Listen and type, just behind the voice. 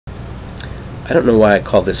I don't know why I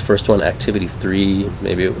call this first one Activity 3.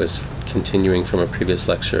 Maybe it was continuing from a previous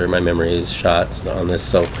lecture. My memory is shot on this.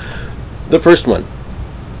 So the first one,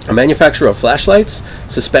 a manufacturer of flashlights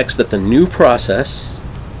suspects that the new process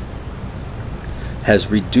has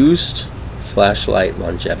reduced flashlight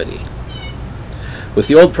longevity. With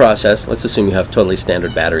the old process, let's assume you have totally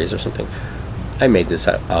standard batteries or something. I made this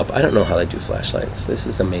up. I don't know how they do flashlights. This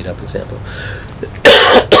is a made-up example.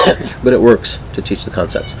 But it works to teach the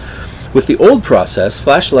concepts. With the old process,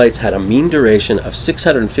 flashlights had a mean duration of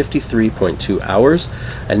 653.2 hours,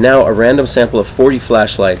 and now a random sample of 40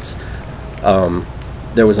 flashlights,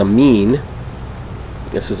 there was a mean,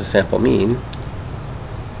 this is a sample mean,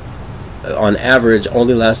 on average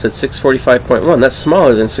only lasted 645.1. That's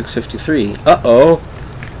smaller than 653. Uh-oh.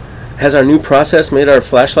 Has our new process made our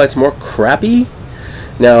flashlights more crappy?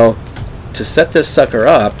 Now, to set this sucker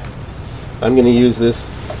up, I'm going to use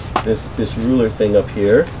this ruler thing up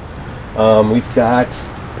here. We've got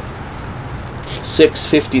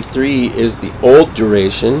 653 is the old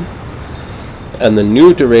duration, and the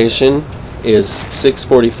new duration is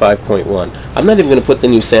 645.1. I'm not even going to put the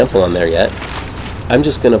new sample on there yet. I'm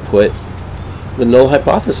just going to put the null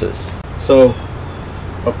hypothesis. So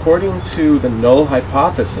according to the null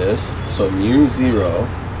hypothesis, so mu 0,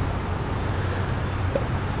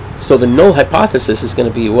 so the null hypothesis is going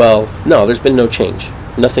to be, well, no, there's been no change.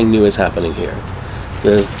 Nothing new is happening here.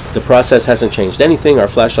 The process hasn't changed anything. Our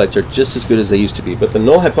flashlights are just as good as they used to be. But the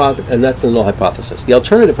null hypothesis, and that's the null hypothesis. The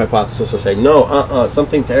alternative hypothesis will say, no,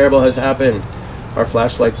 something terrible has happened. Our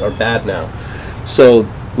flashlights are bad now.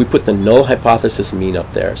 So we put the null hypothesis mean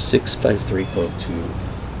up there, 653.2.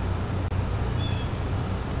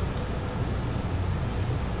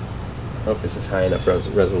 I hope this is high enough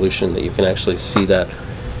resolution that you can actually see that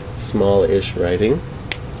small-ish writing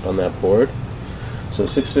on that board. So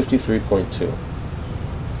 653.2.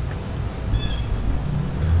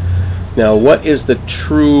 Now, what is the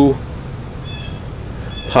true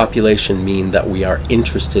population mean that we are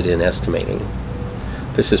interested in estimating?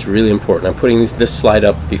 This is really important. I'm putting this slide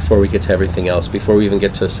up before we get to everything else, before we even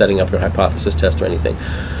get to setting up your hypothesis test or anything,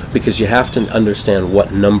 because you have to understand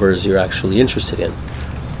what numbers you're actually interested in.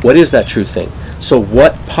 What is that true thing? So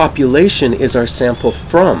what population is our sample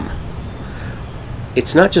from?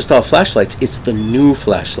 It's not just all flashlights, it's the new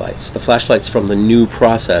flashlights, the flashlights from the new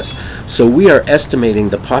process. So we are estimating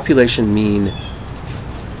the population mean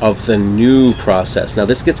of the new process. Now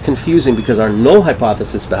this gets confusing because our null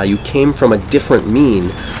hypothesis value came from a different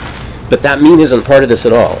mean, but that mean isn't part of this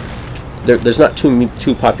at all. There's not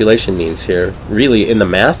two population means here. Really, in the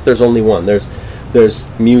math, there's only one. There's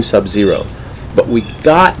mu sub 0. But we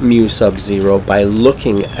got mu sub 0 by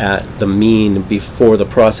looking at the mean before the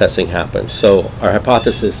processing happened. So our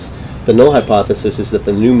hypothesis, the null hypothesis, is that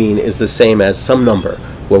the new mean is the same as some number.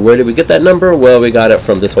 Well, where did we get that number? Well, we got it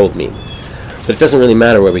from this old mean. But it doesn't really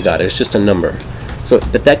matter where we got it. It's just a number. So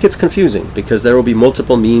that gets confusing because there will be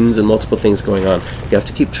multiple means and multiple things going on. You have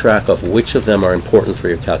to keep track of which of them are important for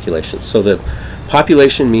your calculations. So the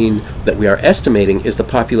population mean that we are estimating is the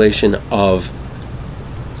population of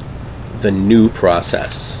the new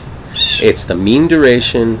process. It's the mean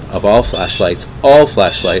duration of all flashlights.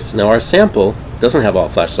 Now our sample doesn't have all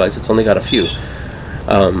flashlights, it's only got a few,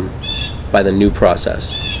 by the new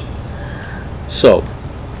process. So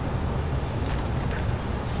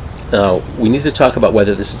now we need to talk about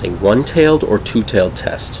whether this is a one-tailed or two-tailed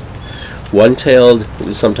test. One-tailed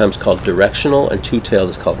is sometimes called directional, and two-tailed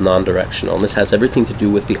is called non-directional, and this has everything to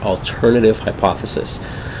do with the alternative hypothesis.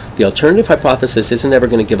 The alternative hypothesis isn't ever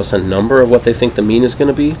going to give us a number of what they think the mean is going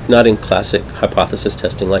to be, not in classic hypothesis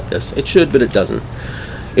testing like this. It should, but it doesn't.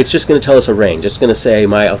 It's just going to tell us a range. It's going to say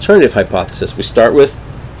my alternative hypothesis. We start with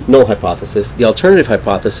null hypothesis. The alternative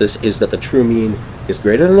hypothesis is that the true mean is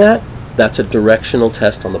greater than that. That's a directional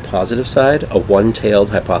test on the positive side, a one-tailed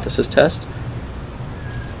hypothesis test,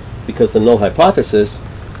 because the null hypothesis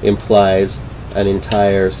implies an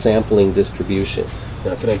entire sampling distribution.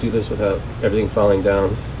 Now, can I do this without everything falling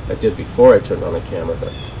down? I did before I turned on the camera,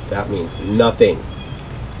 but that means nothing.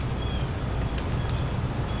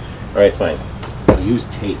 All right, fine. I'll use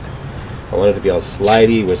tape. I want it to be all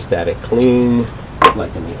slidey with static cling,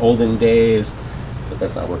 like in the olden days, but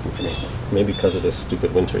that's not working for me. Maybe because of this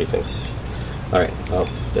stupid wintry thing. All right, so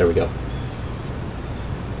there we go.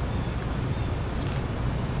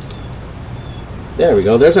 There we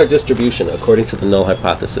go. There's our distribution according to the null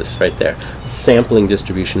hypothesis right there. Sampling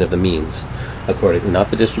distribution of the means, according, not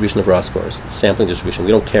the distribution of raw scores. Sampling distribution.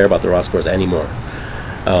 We don't care about the raw scores anymore.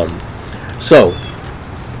 So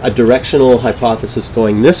a directional hypothesis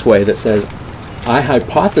going this way that says I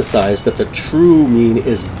hypothesize that the true mean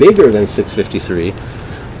is bigger than 653.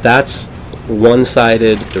 That's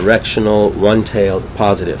one-sided, directional, one-tailed,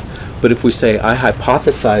 positive. But if we say, I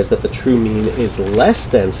hypothesize that the true mean is less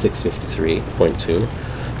than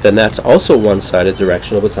 653.2, then that's also one-sided,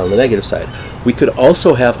 directional, but it's on the negative side. We could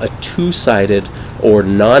also have a two-sided or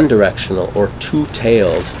non-directional or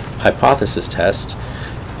two-tailed hypothesis test.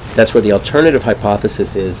 That's where the alternative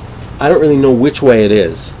hypothesis is, I don't really know which way it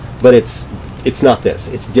is, but it's not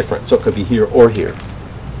this, it's different, so it could be here or here.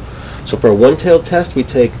 So for a one-tailed test, we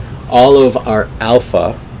take all of our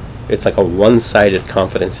alpha. It's like a one-sided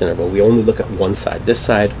confidence interval. We only look at one side, this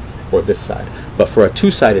side or this side. But for a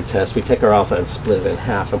two-sided test, we take our alpha and split it in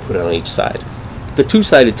half and put it on each side. The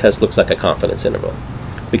two-sided test looks like a confidence interval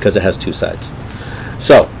because it has two sides.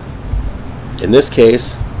 So in this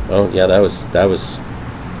case, oh yeah, that was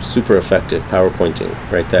super effective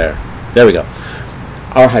PowerPointing right there. There we go.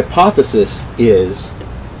 Our hypothesis is,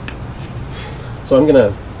 so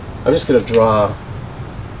I'm just gonna draw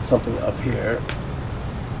something up here.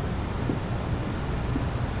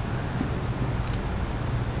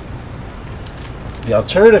 The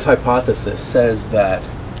alternative hypothesis says that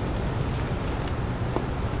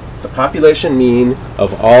the population mean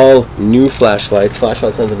of all new flashlights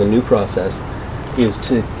under the new process,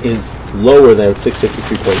 is lower than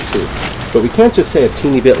 653.2. But we can't just say a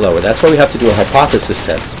teeny bit lower. That's why we have to do a hypothesis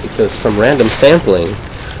test, because from random sampling,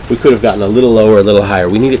 we could have gotten a little lower, a little higher.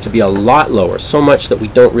 We need it to be a lot lower, so much that we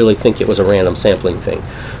don't really think it was a random sampling thing,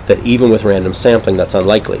 that even with random sampling, that's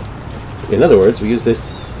unlikely. In other words, we use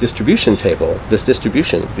this distribution table, this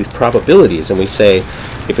distribution, these probabilities, and we say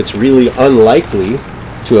if it's really unlikely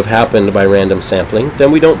to have happened by random sampling,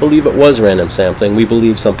 then we don't believe it was random sampling. We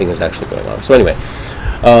believe something is actually going on. So anyway,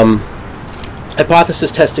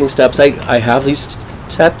 hypothesis testing steps. I have these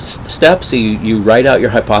steps. You write out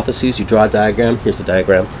your hypotheses, you draw a diagram. Here's the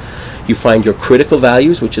diagram. You find your critical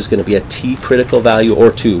values, which is going to be a t critical value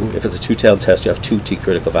or 2. If it's a two-tailed test, you have 2 t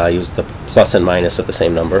critical values, the plus and minus of the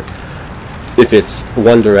same number. If it's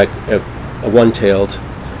a one-tailed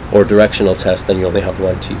or directional test, then you only have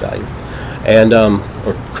 1 t value, and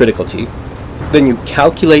or critical t. Then you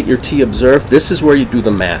calculate your t observed. This is where you do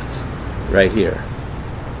the math, right here.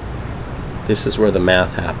 This is where the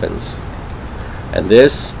math happens. And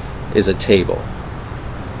this is a table,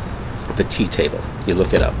 the t table. You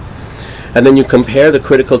look it up. And then you compare the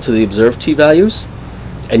critical to the observed t values,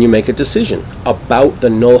 and you make a decision about the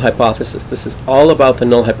null hypothesis. This is all about the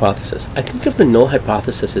null hypothesis. I think of the null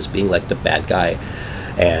hypothesis as being like the bad guy,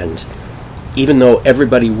 and even though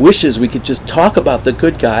everybody wishes we could just talk about the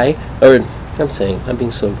good guy, or I'm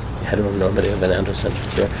being so heteronormative and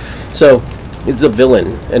androcentric here. So it's the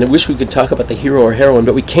villain, and I wish we could talk about the hero or heroine,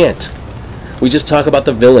 but we can't. We just talk about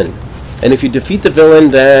the villain. And if you defeat the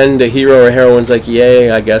villain, then the hero or heroine's like,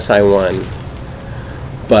 yay, I guess I won.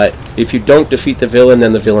 But if you don't defeat the villain,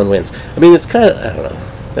 then the villain wins. I mean, it's kind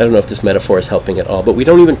of, I don't know if this metaphor is helping at all, but we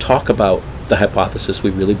don't even talk about the hypothesis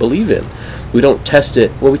we really believe in. We don't test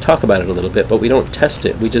it. Well, we talk about it a little bit, but we don't test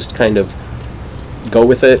it. We just kind of go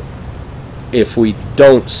with it if we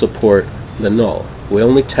don't support the null. We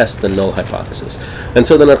only test the null hypothesis. And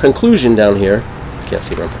so then our conclusion down here, can't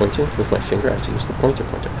see where I'm pointing with my finger, I have to use the pointer.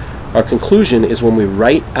 Our conclusion is when we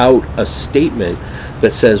write out a statement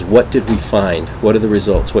that says, what did we find? What are the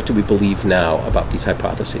results? What do we believe now about these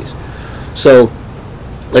hypotheses? So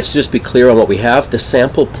let's just be clear on what we have. The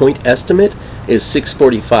sample point estimate is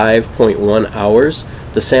 645.1 hours.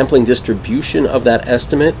 The sampling distribution of that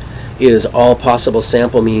estimate is all possible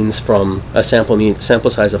sample means from a sample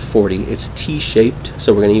size of 40. It's t-shaped,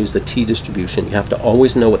 so we're going to use the t-distribution. You have to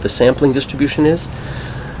always know what the sampling distribution is.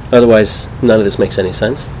 Otherwise, none of this makes any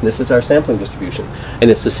sense. This is our sampling distribution. And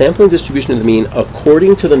it's the sampling distribution of the mean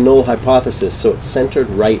according to the null hypothesis, so it's centered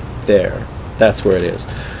right there. That's where it is.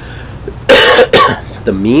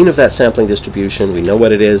 The mean of that sampling distribution, we know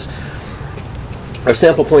what it is. Our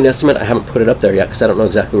sample point estimate, I haven't put it up there yet because I don't know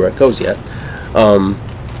exactly where it goes yet.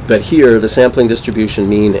 But here, the sampling distribution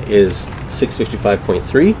mean is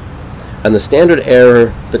 655.3. And the standard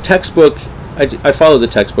error, the textbook, I follow the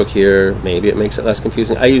textbook here. Maybe it makes it less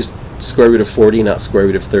confusing. I used square root of 40, not square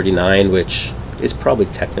root of 39, which is probably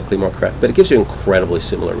technically more correct, but it gives you incredibly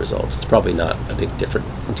similar results. It's probably not a big different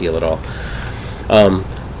deal at all.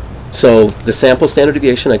 So the sample standard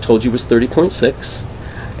deviation I told you was 30.6,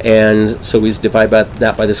 and so we divide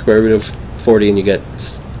that by the square root of 40, and you get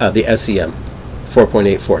the SEM,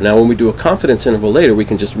 4.84. Now when we do a confidence interval later, we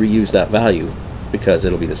can just reuse that value because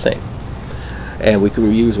it'll be the same. And we can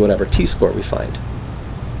reuse whatever t-score we find.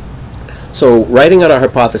 So writing out our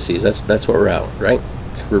hypotheses, that's what we're at, right?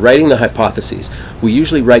 We're writing the hypotheses. We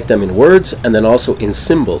usually write them in words and then also in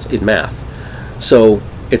symbols in math. So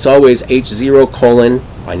it's always H0 colon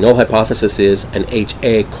my null hypothesis is an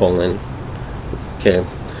HA colon. Okay,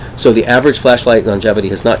 so the average flashlight longevity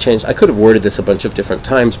has not changed. I could have worded this a bunch of different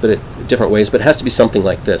times, but different ways, but it has to be something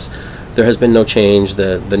like this. There has been no change.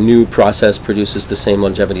 The new process produces the same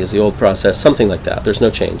longevity as the old process, something like that. There's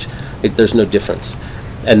no change. There's no difference.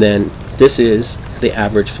 And then this is the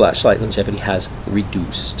average flashlight longevity has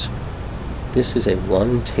reduced. This is a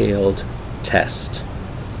one-tailed test.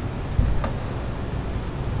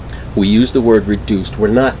 We use the word reduced. We're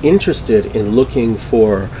not interested in looking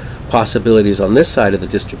for possibilities on this side of the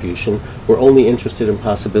distribution. We're only interested in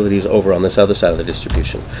possibilities over on this other side of the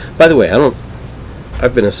distribution. By the way,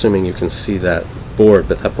 I've been assuming you can see that board,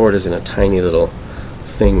 but that board is in a tiny little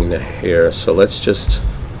thing here. So let's just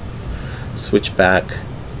switch back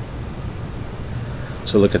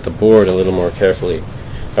to look at the board a little more carefully.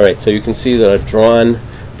 All right, so you can see that I've drawn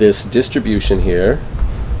this distribution here.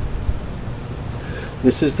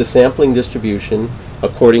 This is the sampling distribution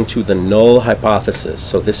according to the null hypothesis.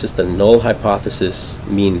 So this is the null hypothesis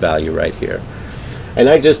mean value right here. And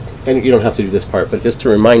you don't have to do this part, but just to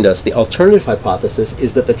remind us, the alternative hypothesis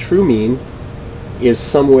is that the true mean is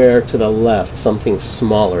somewhere to the left, something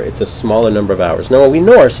smaller. It's a smaller number of hours. Now, we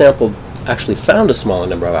know our sample actually found a smaller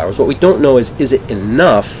number of hours. What we don't know is it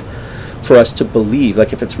enough for us to believe,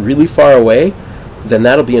 like if it's really far away, then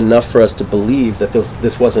that'll be enough for us to believe that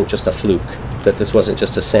this wasn't just a fluke, that this wasn't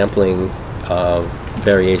just a sampling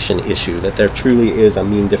variation issue, that there truly is a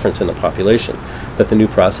mean difference in the population, that the new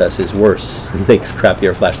process is worse, makes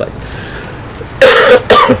crappier flashlights.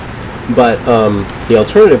 But the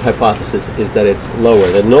alternative hypothesis is that it's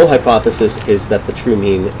lower. The null hypothesis is that the true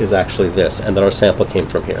mean is actually this, and that our sample came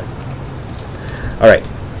from here. All right,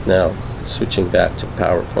 now switching back to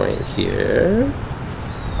PowerPoint here.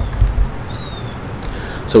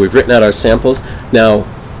 So we've written out our samples now,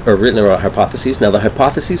 or written out our hypotheses. Now the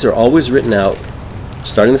hypotheses are always written out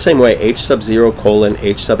starting the same way, H sub 0 colon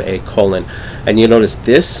H sub A colon. And you notice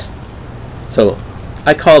this, so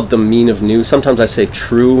I called the mean of new. Sometimes I say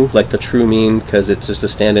true, like the true mean, because it's just a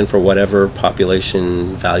stand-in for whatever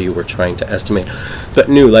population value we're trying to estimate. But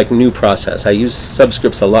new, like new process. I use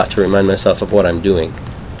subscripts a lot to remind myself of what I'm doing.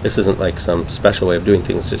 This isn't like some special way of doing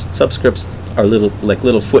things. Just subscripts are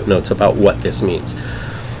little footnotes about what this means.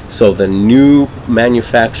 So the new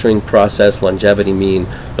manufacturing process longevity mean,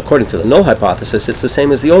 according to the null hypothesis, it's the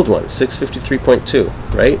same as the old one,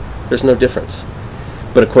 653.2, right? There's no difference.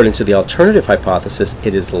 But according to the alternative hypothesis,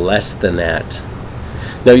 it is less than that.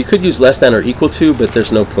 Now you could use less than or equal to, but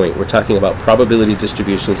there's no point. We're talking about probability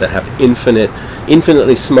distributions that have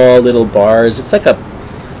infinitely small little bars. It's like a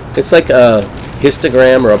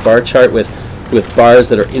histogram or a bar chart with bars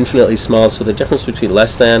that are infinitely small. So the difference between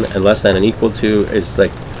less than and equal to is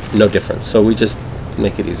like no difference. So we just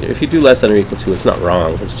make it easier. If you do less than or equal to, it's not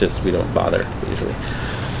wrong. It's just we don't bother usually.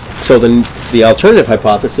 So the alternative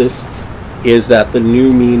hypothesis is that the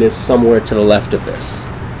new mean is somewhere to the left of this.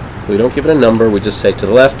 We don't give it a number, we just say to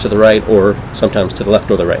the left, to the right, or sometimes to the left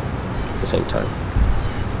or the right at the same time.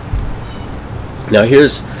 Now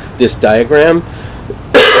here's this diagram,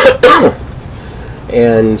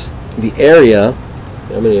 and the area,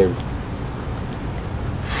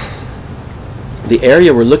 the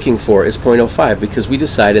area we're looking for is 0.05 because we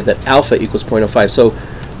decided that alpha equals 0.05. So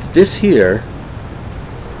this here,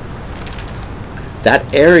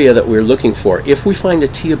 that area that we're looking for, if we find a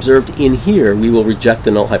t observed in here, we will reject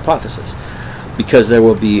the null hypothesis because there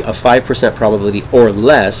will be a 5% probability or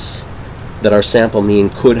less that our sample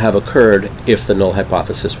mean could have occurred if the null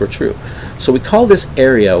hypothesis were true. So we call this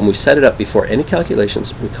area, when we set it up before any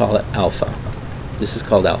calculations, we call it alpha. This is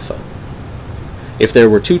called alpha. If there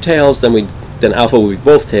were two tails, then alpha would be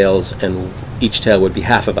both tails, and each tail would be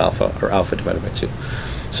half of alpha, or alpha divided by 2.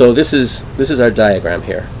 So this is our diagram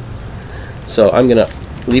here. So I'm going to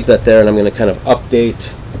leave that there, and I'm going to kind of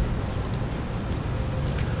update.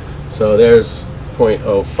 So there's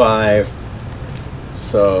 0.05.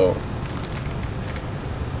 So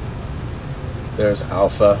there's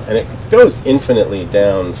alpha, and it goes infinitely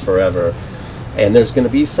down forever. And there's going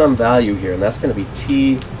to be some value here, and that's going to be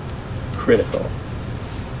t critical.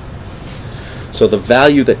 So the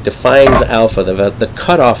value that defines alpha, the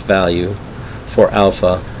cutoff value for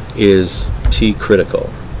alpha, is t critical.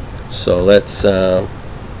 So let's, so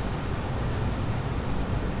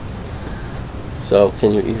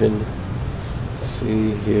can you even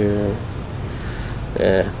see here?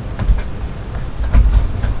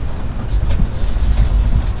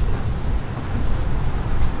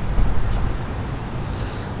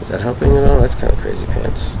 Is that helping at all? That's kind of crazy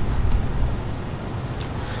pants.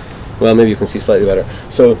 Well, maybe you can see slightly better.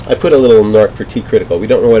 So I put a little mark for t critical. We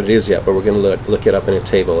don't know what it is yet, but we're going to look it up in a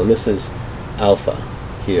table. And this is alpha.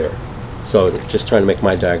 here. So just trying to make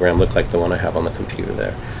my diagram look like the one I have on the computer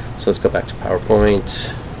there. So let's go back to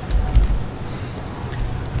PowerPoint.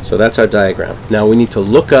 So that's our diagram. Now we need to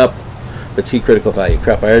look up the T critical value.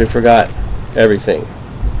 Crap, I already forgot everything.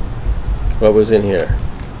 What was in here?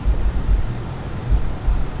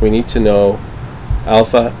 We need to know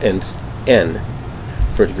alpha and n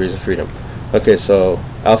for degrees of freedom. Okay, so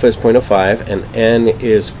alpha is 0.05 and n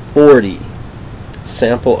is 40.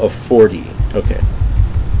 Sample of 40. Okay.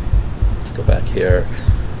 Let's go back here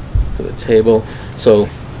to the table. So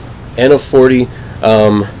n of 40,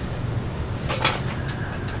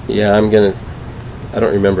 yeah, I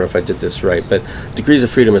don't remember if I did this right, but degrees of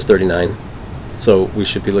freedom is 39. So we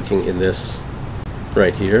should be looking in this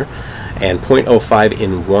right here. And 0.05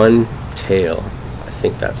 in one tail. I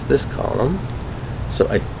think that's this column. So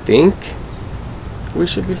I think we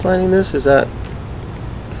should be finding this. Is that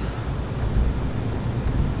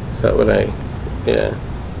what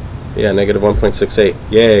yeah, negative 1.68.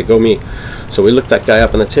 Yay, go me. So we looked that guy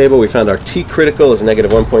up on the table. We found our T critical is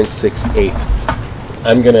negative 1.68.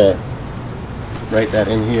 I'm going to write that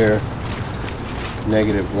in here.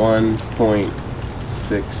 Negative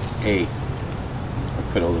 1.68. I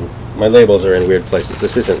put a little, my labels are in weird places.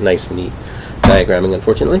 This isn't nice, neat diagramming,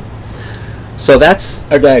 unfortunately. So that's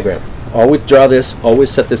our diagram. Always draw this, always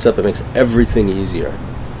set this up. It makes everything easier.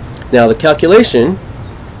 Now the calculation,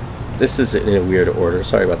 this is in a weird order.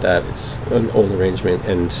 Sorry about that. It's an old arrangement,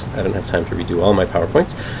 and I don't have time to redo all my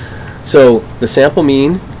PowerPoints. So the sample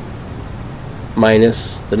mean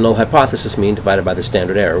minus the null hypothesis mean divided by the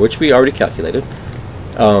standard error, which we already calculated.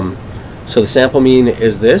 So the sample mean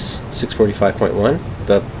is this, 645.1.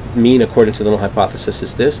 The mean according to the null hypothesis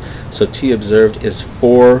is this. So T observed is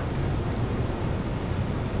 4.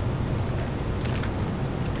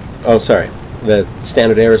 Oh, sorry. The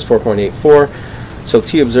standard error is 4.84. So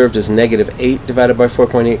T observed is negative 8 divided by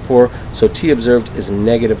 4.84. So T observed is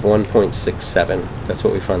negative 1.67. That's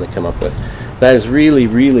what we finally come up with. That is really,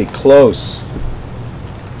 really close.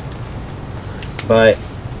 But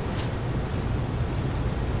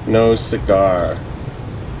no cigar.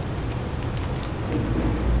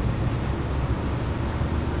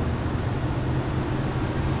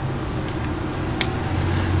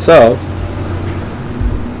 So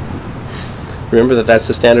remember that that's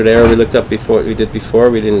the standard error we looked up before. We did before.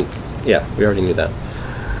 We didn't. Yeah, we already knew that.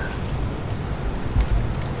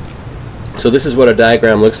 So this is what our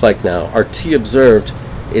diagram looks like now. Our T observed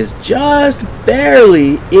is just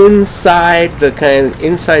barely inside the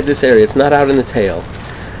inside this area. It's not out in the tail.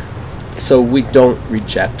 So we don't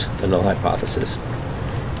reject the null hypothesis.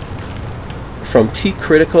 From T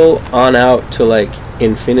critical on out to like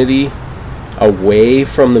infinity, away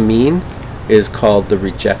from the mean, is called the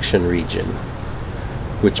rejection region.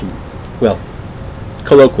 Which, well,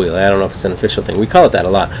 colloquially, I don't know if it's an official thing, we call it that a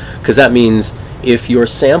lot, because that means if your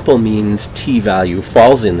sample means T value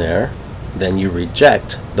falls in there, then you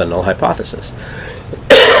reject the null hypothesis.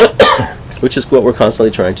 Which is what we're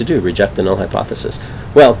constantly trying to do, reject the null hypothesis.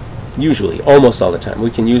 Well, usually, almost all the time.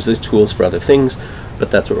 We can use these tools for other things,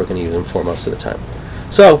 but that's what we're going to use them for most of the time.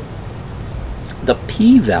 So, the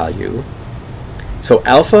p-value, so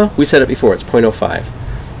alpha, we said it before, it's 0.05.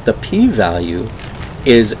 The p-value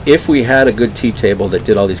is if we had a good t-table that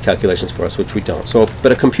did all these calculations for us, which we don't. So,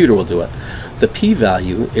 but a computer will do it. The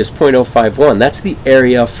p-value is 0.051. That's the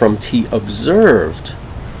area from t observed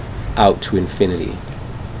out to infinity.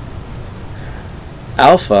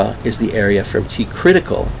 Alpha is the area from t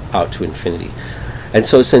critical out to infinity. And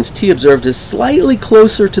so since t observed is slightly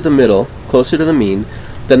closer to the middle, closer to the mean,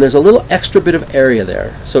 then there's a little extra bit of area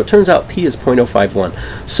there. So it turns out p is 0.051.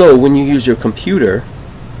 So when you use your computer,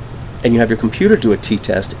 and you have your computer do a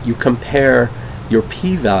t-test, you compare your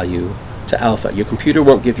p-value to alpha. Your computer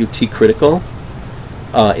won't give you t-critical.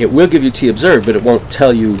 It will give you t-observed, but it won't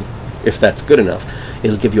tell you if that's good enough.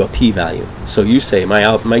 It'll give you a p-value. So you say, my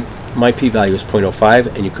p-value is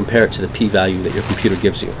 0.05, and you compare it to the p-value that your computer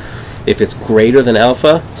gives you. If it's greater than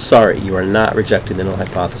alpha, sorry, you are not rejecting the null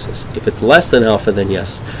hypothesis. If it's less than alpha, then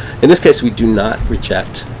yes. In this case, we do not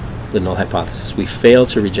reject the null hypothesis. We fail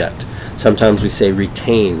to reject. Sometimes we say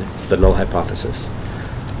retain the null hypothesis.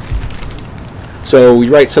 So we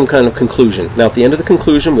write some kind of conclusion. Now at the end of the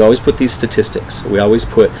conclusion, we always put these statistics. We always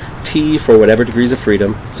put T for whatever degrees of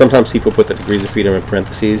freedom. Sometimes people put the degrees of freedom in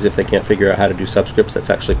parentheses if they can't figure out how to do subscripts. That's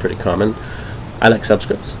actually pretty common. I like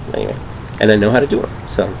subscripts anyway, and I know how to do them.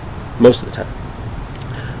 So most of the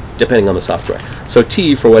time, depending on the software. So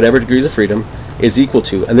T for whatever degrees of freedom is equal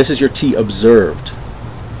to, and this is your T observed.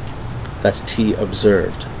 That's T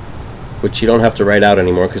observed, which you don't have to write out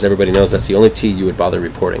anymore because everybody knows that's the only T you would bother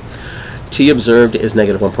reporting. T observed is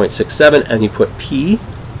negative 1.67, and you put P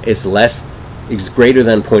is greater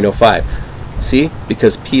than 0.05. See,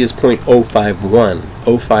 because P is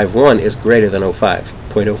 0.051. 051 is greater than 05.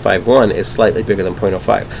 0.051 is slightly bigger than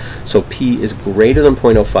 0.05. So P is greater than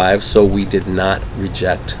 0.05, so we did not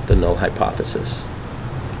reject the null hypothesis.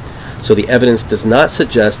 So the evidence does not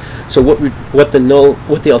suggest. So what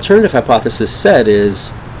the alternative hypothesis said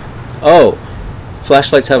is, oh,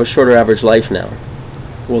 flashlights have a shorter average life now.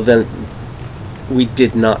 Well, then we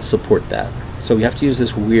did not support that. So we have to use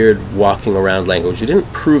this weird walking around language. You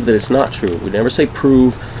didn't prove that it's not true. We never say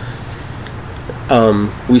prove.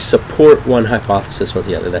 We support one hypothesis or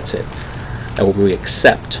the other. That's it. And when we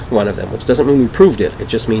accept one of them, which doesn't mean we proved it. It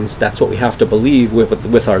just means that's what we have to believe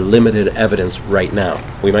with our limited evidence right now.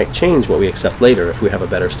 We might change what we accept later if we have a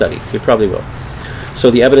better study. We probably will.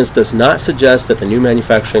 So the evidence does not suggest that the new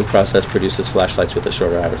manufacturing process produces flashlights with a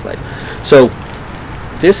shorter average life. So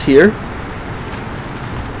this here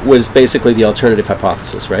was basically the alternative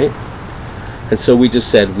hypothesis, right? And so we just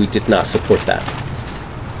said we did not support that.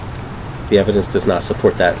 The evidence does not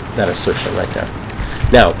support that assertion right there.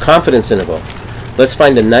 Now, confidence interval. Let's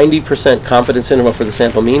find a 90% confidence interval for the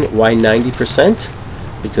sample mean. Why 90%?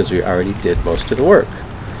 Because we already did most of the work.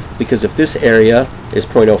 Because if this area is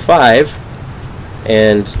 0.05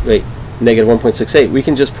 and, wait, negative 1.68, we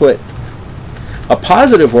can just put a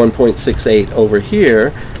positive 1.68 over here,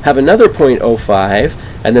 have another 0.05,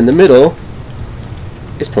 and then the middle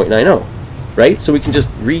is 0.90, right? So we can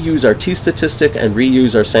just reuse our t-statistic and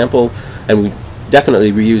reuse our sample, and we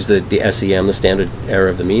definitely reuse the SEM, the standard error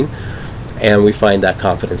of the mean, and we find that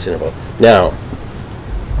confidence interval. Now,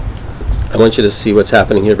 I want you to see what's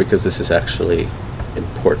happening here because this is actually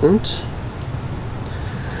important.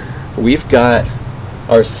 We've got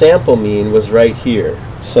our sample mean was right here.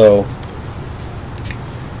 So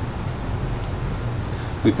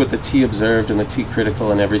we put the t observed and the t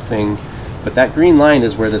critical and everything, but that green line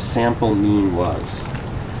is where the sample mean was.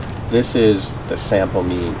 This is the sample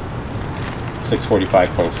mean, 645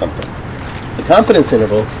 point something. The confidence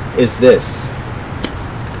interval is this.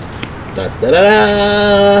 Da, da, da,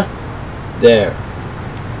 da. There.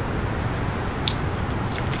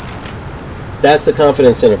 That's the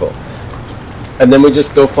confidence interval. And then we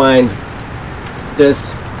just go find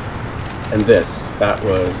this and this. That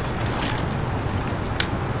was.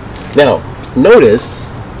 Now, notice,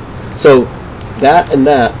 so that and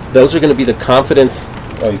that, those are going to be the confidence.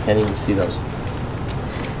 Oh, you can't even see those.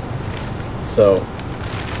 So,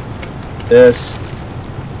 this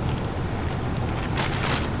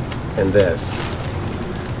and this.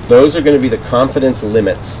 Those are going to be the confidence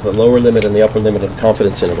limits, the lower limit and the upper limit of the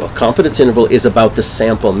confidence interval. Confidence interval is about the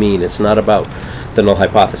sample mean. It's not about the null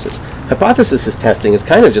hypothesis. Hypothesis testing is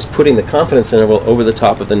kind of just putting the confidence interval over the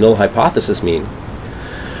top of the null hypothesis mean.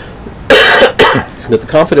 But the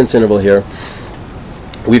confidence interval here,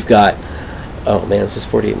 we've got, oh man, this is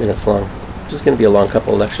 48 minutes long. This is going to be a long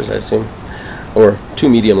couple of lectures, I assume. Or 2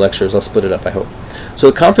 medium lectures. I'll split it up, I hope. So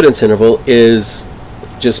the confidence interval is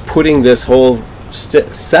just putting this whole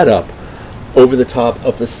setup over the top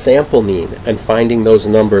of the sample mean and finding those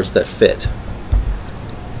numbers that fit.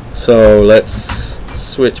 So let's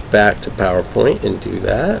switch back to PowerPoint and do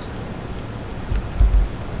that.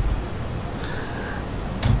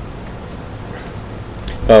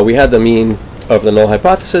 We had the mean of the null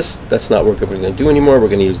hypothesis. That's not what we're going to do anymore. We're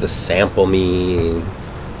going to use the sample mean,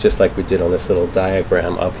 just like we did on this little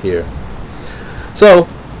diagram up here. So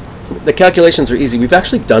the calculations are easy. We've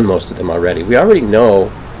actually done most of them already. We already know.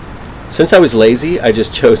 Since I was lazy, I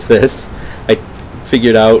just chose this. I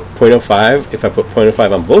figured out 0.05. If I put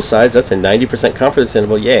 0.05 on both sides, that's a 90% confidence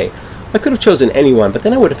interval. Yay. I could have chosen any one, but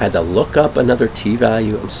then I would have had to look up another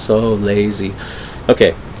t-value. I'm so lazy.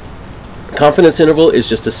 Okay. Confidence interval is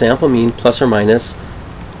just a sample mean plus or minus.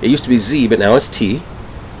 It used to be z, but now it's t.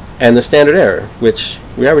 And the standard error, which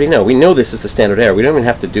we already know. We know this is the standard error. We don't even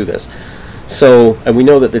have to do this. So, and we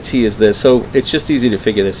know that the t is this. So it's just easy to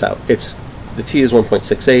figure this out. The t is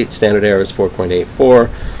 1.68. Standard error is 4.84.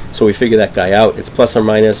 So we figure that guy out. It's plus or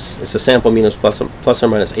minus. It's the sample mean is plus or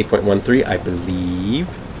minus 8.13, I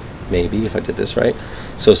believe. Maybe if I did this right.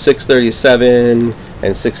 So 637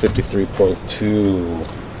 and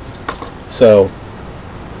 653.2. So,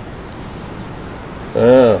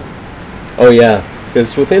 oh yeah,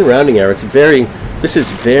 because within rounding error, this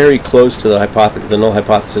is very close to the null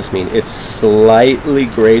hypothesis mean. It's slightly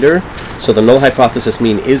greater, so the null hypothesis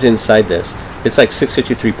mean is inside this. It's like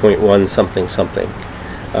 653.1 something something.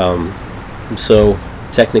 So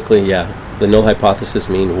technically, yeah, the null hypothesis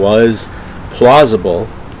mean was plausible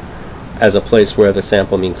as a place where the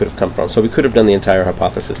sample mean could have come from. So we could have done the entire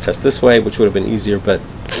hypothesis test this way, which would have been easier, but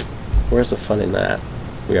where's the fun in that?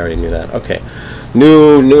 We already knew that. Okay.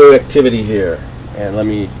 New activity here. And let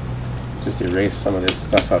me just erase some of this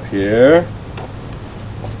stuff up here.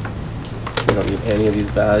 We don't need any of these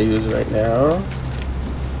values right now.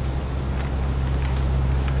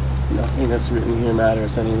 Nothing that's written here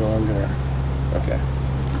matters any longer. Okay.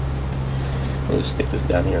 I'll just stick this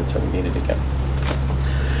down here until we need it again.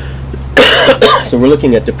 So we're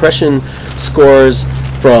looking at depression scores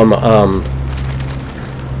from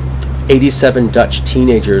 87 Dutch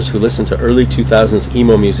teenagers who listened to early 2000s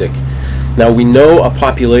emo music. Now we know a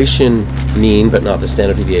population mean, but not the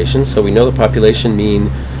standard deviation. So we know the population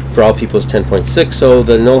mean for all people is 10.6. So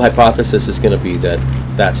the null hypothesis is going to be that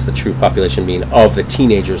that's the true population mean of the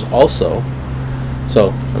teenagers also. So,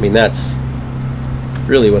 I mean, that's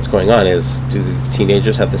really what's going on is, do the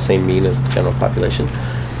teenagers have the same mean as the general population?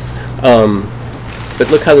 But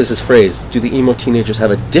look how this is phrased. Do the emo teenagers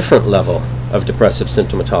have a different level of depressive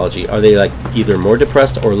symptomatology? Are they like either more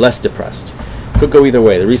depressed or less depressed? Could go either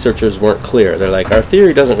way. The researchers weren't clear. They're like, our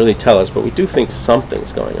theory doesn't really tell us, but we do think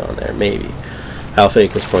something's going on there, maybe. Alpha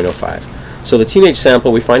equals 0.05. So the teenage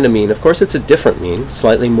sample, we find a mean. Of course, it's a different mean,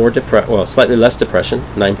 slightly less depression,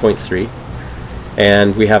 9.3,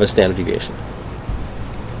 and we have a standard deviation.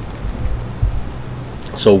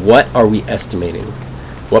 So what are we estimating?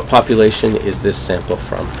 What population is this sample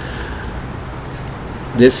from?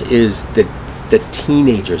 This is the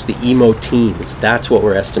teenagers, the emo teens. That's what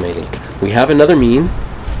we're estimating. We have another mean,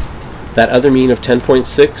 that other mean of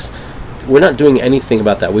 10.6. We're not doing anything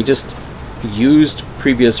about that. We just used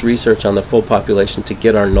previous research on the full population to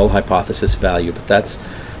get our null hypothesis value, but that's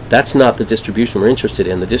not the distribution we're interested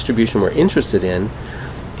in. The distribution we're interested in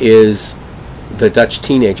is the Dutch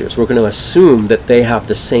teenagers. We're going to assume that they have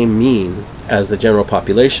the same mean as the general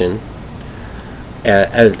population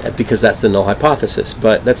because that's the null hypothesis,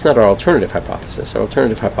 but that's not our alternative hypothesis. Our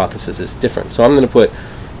alternative hypothesis is different. So I'm going to put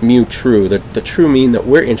mu true. The true mean that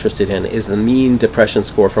we're interested in is the mean depression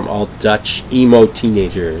score from all Dutch emo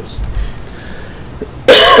teenagers.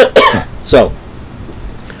 So,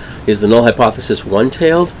 is the null hypothesis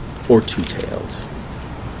one-tailed or two-tailed?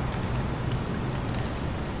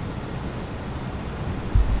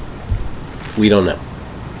 We don't know.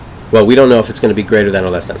 Well, we don't know if it's going to be greater than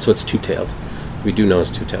or less than, so it's two-tailed. We do know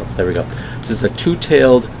it's two-tailed. There we go. So it's a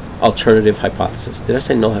two-tailed alternative hypothesis. Did I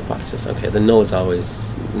say null hypothesis? Okay, the null is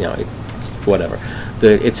always, you know, it's whatever.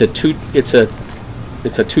 It's a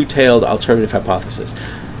two-tailed alternative hypothesis.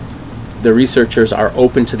 The researchers are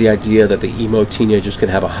open to the idea that the emo teenagers could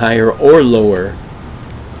have a higher or lower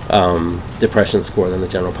depression score than the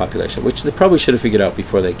general population, which they probably should have figured out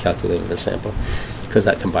before they calculated their sample, because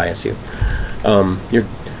that can bias you.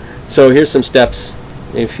 So here's some steps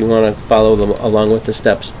if you want to follow them along with the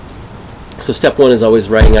steps. So step 1 is always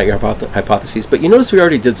writing out your hypotheses, but you notice we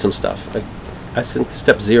already did some stuff. I think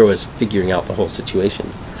step 0 is figuring out the whole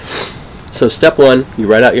situation. So step 1, you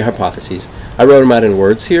write out your hypotheses. I wrote them out in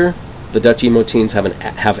words here. The Dutch emo teens have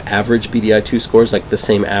average BDI2 scores, like the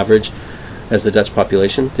same average as the Dutch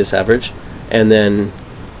population, this average. And then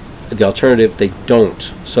the alternative, they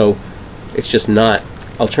don't. So it's just not,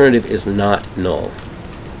 alternative is not null.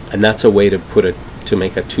 And that's a way to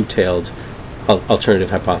make a two-tailed alternative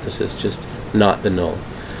hypothesis, just not the null.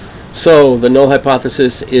 So the null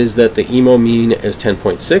hypothesis is that the emo mean is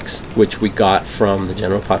 10.6, which we got from the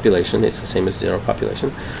general population. It's the same as the general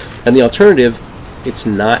population. And the alternative, it's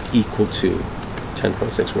not equal to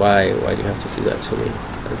 10.6. Why do you have to do that to me?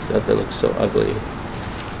 That looks so ugly.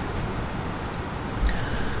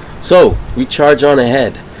 So we charge on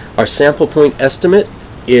ahead. Our sample point estimate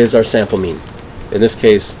is our sample mean. In this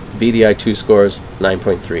case, BDI2 scores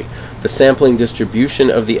 9.3. The sampling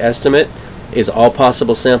distribution of the estimate is all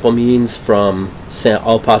possible sample means from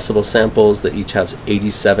all possible samples that each have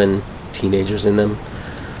 87 teenagers in them.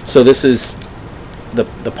 So this is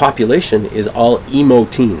the population is all emo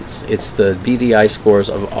teens. It's the BDI scores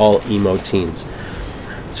of all emo teens.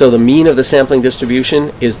 So the mean of the sampling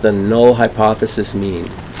distribution is the null hypothesis mean.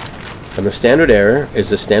 And the standard error is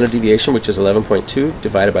the standard deviation, which is 11.2,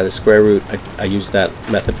 divided by the square root. I used that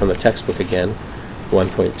method from the textbook again,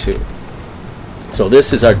 1.2. So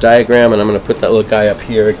this is our diagram, and I'm going to put that little guy up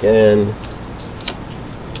here again.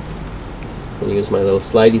 I'm going to use my little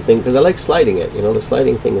slidey thing, because I like sliding it. You know, the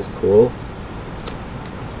sliding thing is cool.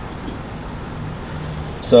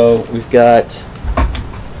 So we've got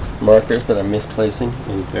markers that I'm misplacing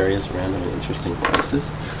in various random and interesting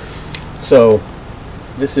places. So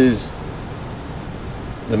this is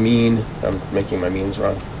the mean. I'm making my means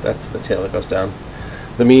wrong. That's the tail that goes down.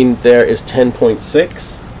 The mean there is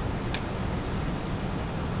 10.6.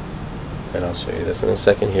 And I'll show you this in a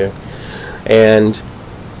second here. And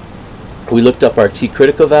we looked up our T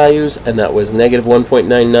critical values, and that was negative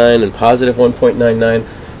 1.99 and positive 1.99,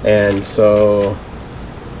 and so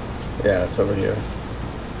yeah, it's over here.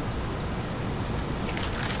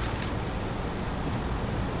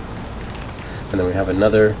 And then we have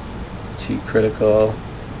another T critical.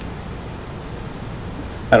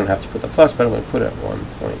 I don't have to put the plus, but I'm going to put it at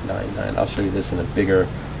 1.99. I'll show you this in a bigger,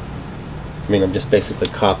 I mean, I'm just basically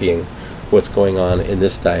copying what's going on in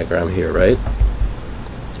this diagram here, right?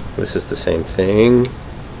 This is the same thing.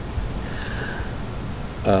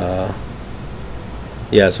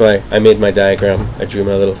 Yeah, so I made my diagram. I drew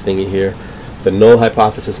my little thingy here. The null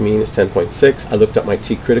hypothesis mean is 10.6. I looked up my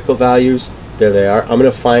T critical values. There they are. I'm going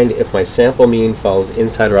to find if my sample mean falls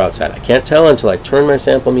inside or outside. I can't tell until I turn my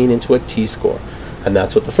sample mean into a t-score. And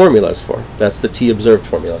that's what the formula is for. That's the t-observed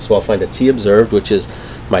formula. So I'll find a t-observed, which is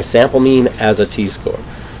my sample mean as a t-score.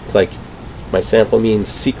 It's like my sample mean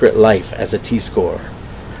secret life as a t-score.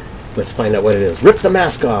 Let's find out what it is. Rip the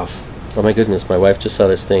mask off. Oh my goodness, my wife just saw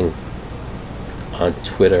this thing on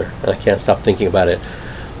Twitter, and I can't stop thinking about it.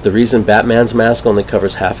 The reason Batman's mask only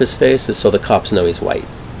covers half his face is so the cops know he's white.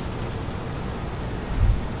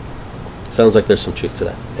 Sounds like there's some truth to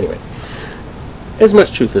that. Anyway, as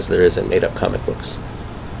much truth as there is in made-up comic books.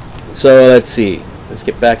 So let's see. Let's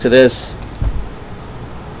get back to this.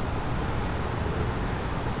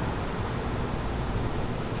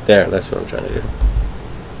 There, that's what I'm trying to do.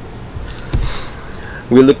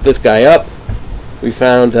 We looked this guy up. We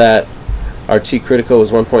found that our T critical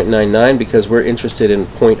was 1.99 because we're interested in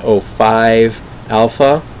 0.05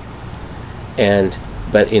 alpha,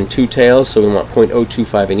 but in two tails, so we want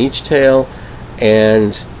 0.025 in each tail,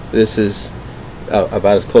 and this is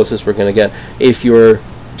about as close as we're going to get. If your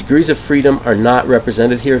degrees of freedom are not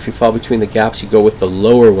represented here, if you fall between the gaps, you go with the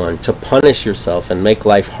lower one to punish yourself and make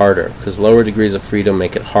life harder, because lower degrees of freedom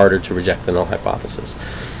make it harder to reject the null hypothesis.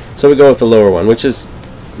 So we go with the lower one, which is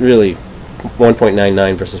really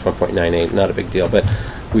 1.99 versus 1.98, not a big deal, but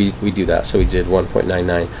we do that, so we did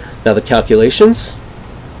 1.99. Now the calculations,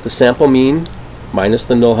 the sample mean minus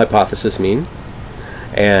the null hypothesis mean,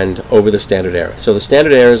 and over the standard error. So the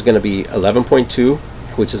standard error is going to be 11.2,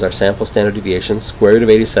 which is our sample standard deviation, square root of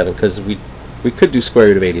 87, because we could do square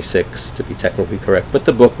root of 86 to be technically correct, but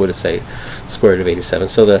the book would have said square root of 87.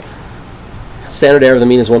 So the standard error of the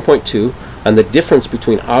mean is 1.2, and the difference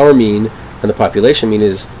between our mean and the population mean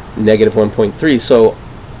is negative 1.3. So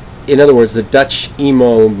in other words, the Dutch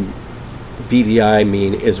emo BDI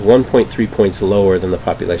mean is 1.3 points lower than the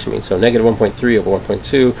population mean. So negative 1.3 over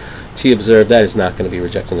 1.2, T observed, that is not going to be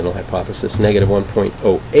rejecting the null hypothesis. Negative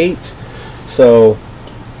 1.08. So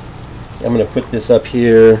I'm going to put this up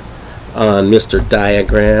here on Mr.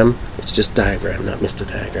 Diagram. It's just diagram, not Mr.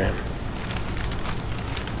 Diagram.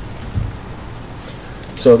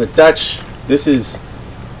 So the Dutch, this is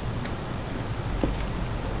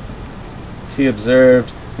T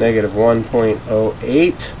observed, negative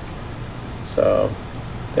 1.08. So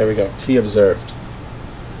there we go, T observed.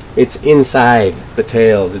 It's inside the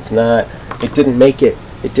tails. It's not, it didn't make it.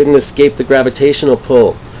 It didn't escape the gravitational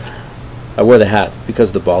pull. I wore the hat because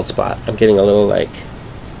of the bald spot. I'm getting a little like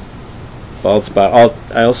bald spot.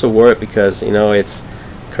 I also wore it because, you know, it's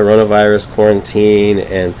coronavirus quarantine,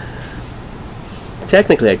 and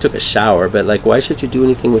technically I took a shower, but like, why should you do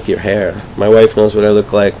anything with your hair? My wife knows what I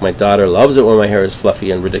look like. My daughter loves it when my hair is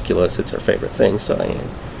fluffy and ridiculous. It's her favorite thing, so I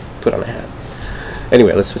put on a hat.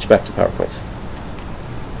 Anyway, let's switch back to PowerPoints.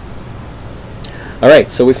 Alright,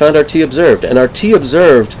 so we found our T observed, and our T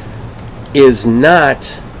observed is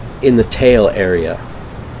not in the tail area.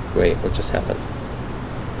 Wait, what just happened?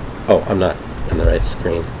 Oh, I'm not in the right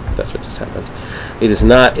screen. That's what just happened. It is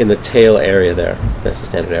not in the tail area there. That's the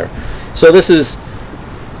standard error. So this is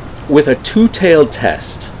with a two-tailed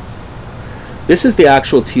test. This is the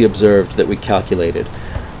actual T observed that we calculated.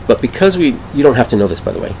 But because you don't have to know this,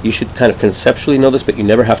 by the way. You should kind of conceptually know this, but you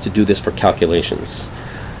never have to do this for calculations.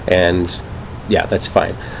 And yeah, that's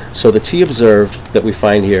fine. So the T observed that we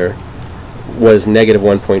find here was negative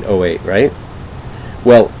 1.08, right?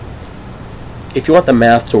 Well, if you want the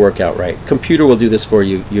math to work out right, computer will do this for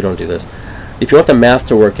you, you don't do this. If you want the math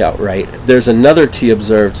to work out right, there's another T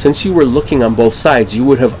observed. Since you were looking on both sides, you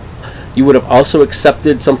would have also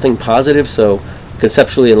accepted something positive, so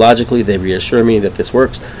conceptually and logically they reassure me that this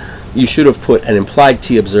works. You should have put an implied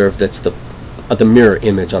T observed that's the mirror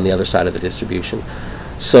image on the other side of the distribution.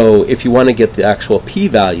 So if you want to get the actual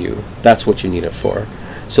p-value, that's what you need it for.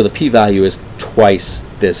 So the p-value is twice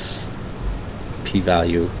this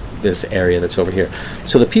p-value, this area that's over here.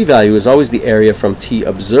 So the p-value is always the area from T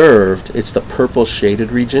observed. It's the purple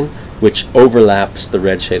shaded region, which overlaps the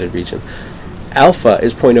red shaded region. Alpha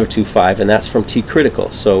is 0.025, and that's from T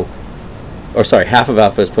critical. So or sorry, half of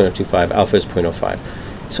alpha is 0.025, alpha is 0.05.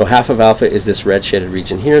 So half of alpha is this red shaded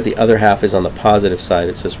region here, the other half is on the positive side,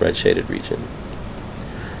 it's this red shaded region.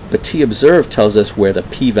 But t observed tells us where the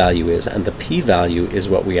p-value is, and the p-value is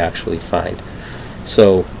what we actually find.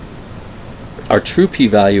 So our true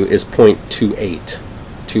p-value is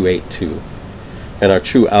 0.282, and our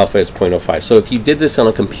true alpha is 0.05. So if you did this on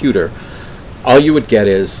a computer, all you would get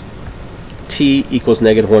is t equals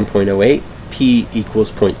negative 1.08, p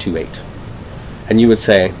equals 0.28. And you would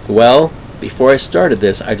say, well, before I started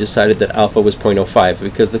this, I decided that alpha was 0.05,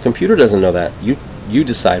 because the computer doesn't know that. You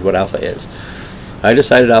decide what alpha is. I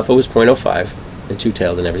decided alpha was 0.05 and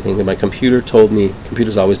two-tailed and everything, and my computer told me,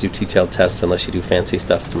 computers always do two-tailed tests unless you do fancy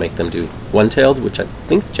stuff to make them do one-tailed, which I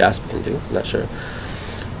think JASP can do, I'm not sure.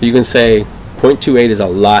 You can say 0.28 is a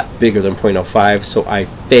lot bigger than 0.05, so I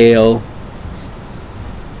fail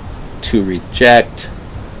to reject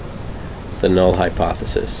the null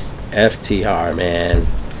hypothesis. FTR, man.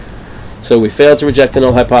 So we failed to reject the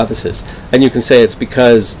null hypothesis. And you can say it's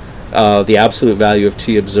because the absolute value of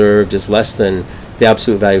t observed is less than the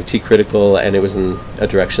absolute value of t critical, and it was in a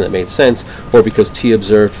direction that made sense, or because t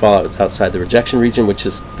observed falls outside the rejection region, which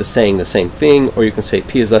is saying the same thing, or you can say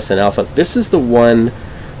p is less than alpha. This is the one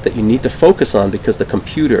that you need to focus on, because the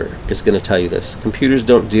computer is going to tell you this. Computers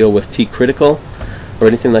don't deal with t critical or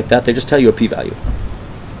anything like that, they just tell you a p-value.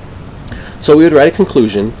 So we would write a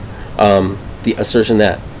conclusion, the assertion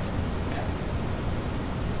that,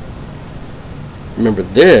 remember,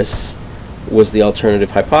 this was the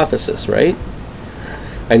alternative hypothesis, right?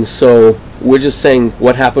 And so we're just saying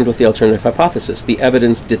what happened with the alternative hypothesis. The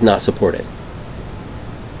evidence did not support it.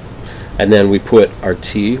 And then we put our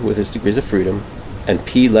t with its degrees of freedom and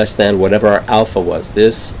p less than whatever our alpha was.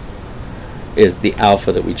 This is the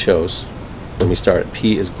alpha that we chose when we started.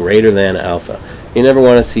 P is greater than alpha. You never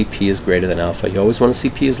want to see p is greater than alpha. You always want to see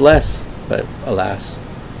p is less, but alas.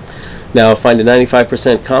 Now find a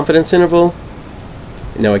 95% confidence interval.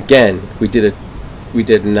 Now again, we did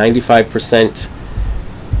 95%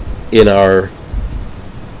 in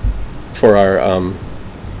for our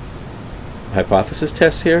hypothesis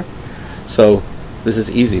test here. So this is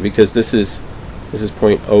easy, because this is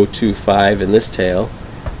 0.025 in this tail,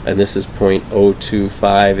 and this is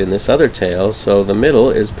 0.025 in this other tail, so the middle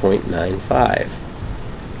is 0.95.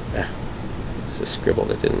 It's a scribble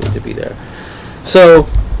that didn't need to be there. So,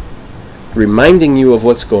 reminding you of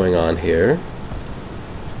what's going on here,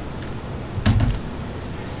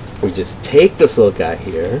 we just take this little guy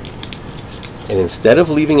here, and instead of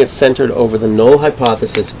leaving it centered over the null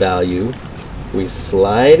hypothesis value, we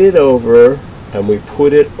slide it over and we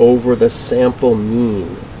put it over the sample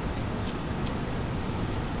mean.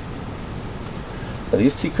 Now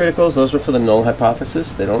these t criticals, those were for the null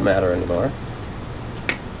hypothesis. They don't matter anymore.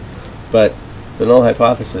 But the null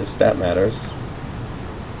hypothesis, that matters.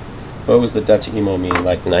 What was the Dutch emo mean?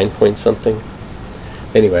 Like 9 point something?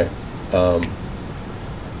 Anyway, it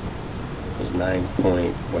was 9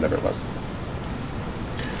 point whatever it was.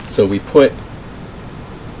 So we put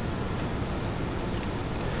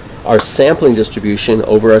our sampling distribution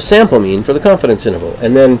over our sample mean for the confidence interval,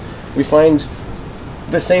 and then we find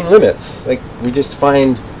the same limits. Like, we just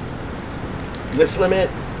find this limit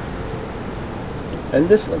and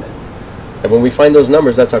this limit, and when we find those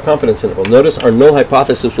numbers, that's our confidence interval. Notice our null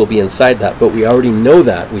hypothesis will be inside that, but we already know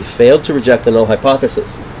that. We failed to reject the null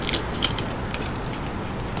hypothesis.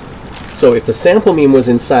 So if the sample mean was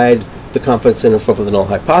inside the confidence interval for the null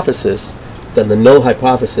hypothesis, then the null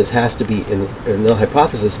hypothesis has to be in, or null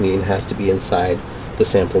hypothesis mean has to be inside the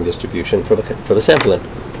sampling distribution for the sample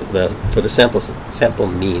sample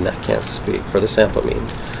mean. I can't speak, for the sample mean.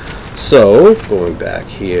 So going back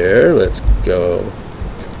here, let's go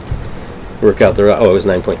work out the, oh, it was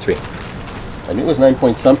 9.3. I knew it was 9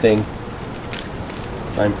 point something.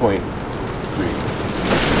 9.3.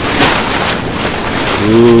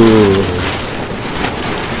 Ooh.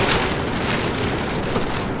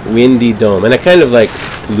 Windy dome. And I kind of like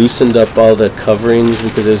loosened up all the coverings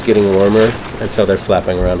because it was getting warmer, and so they're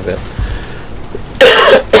flapping around a bit.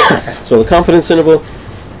 So the confidence interval,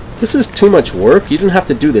 this is too much work. You didn't have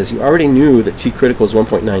to do this. You already knew that t critical is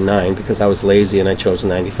 1.99 because I was lazy and I chose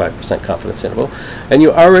 95% confidence interval. And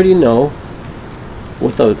you already know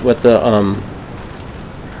what the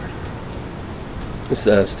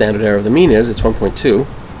standard error of the mean is. It's 1.2.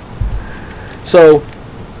 So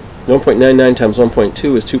 1.99 times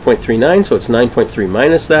 1.2 is 2.39, so it's 9.3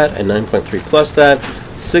 minus that, and 9.3 plus that,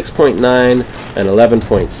 6.9, and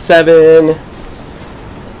 11.7.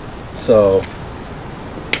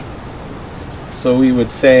 So we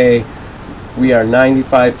would say we are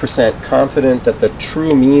 95% confident that the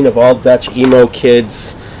true mean of all Dutch emo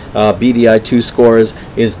kids BDI2 scores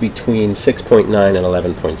is between 6.9 and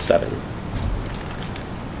 11.7.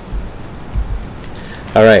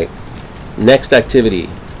 All right, next activity.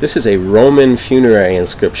 This is a Roman funerary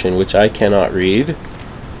inscription, which I cannot read.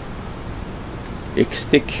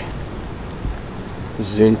 Ixtic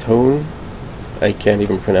Zunton. I can't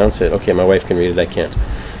even pronounce it. Okay, my wife can read it, I can't.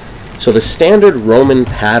 So the standard Roman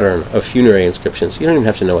pattern of funerary inscriptions, you don't even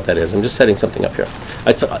have to know what that is. I'm just setting something up here.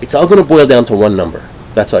 It's all going to boil down to one number.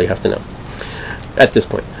 That's all you have to know at this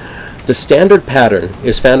point. The standard pattern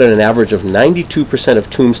is found at an average of 92% of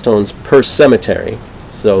tombstones per cemetery.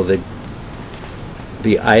 So the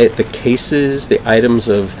cases, the items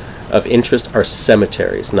of interest are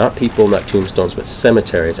cemeteries, not people, not tombstones, but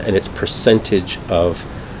cemeteries, and its percentage of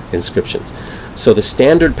inscriptions. So the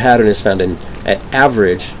standard pattern is found at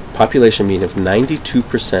average population mean of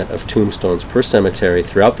 92% of tombstones per cemetery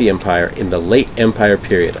throughout the empire in the late empire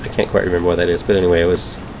period. I can't quite remember what that is, but anyway, it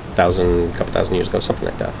was a couple thousand years ago, something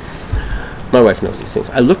like that. My wife knows these things.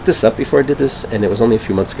 I looked this up before I did this, and it was only a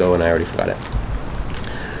few months ago, and I already forgot it.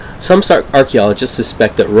 Some archaeologists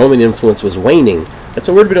suspect that Roman influence was waning. That's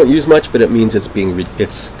a word we don't use much, but it means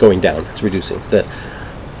it's going down, it's reducing. That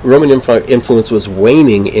Roman influence was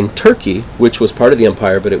waning in Turkey, which was part of the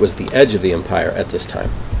empire, but it was the edge of the empire at this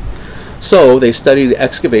time. So they studied the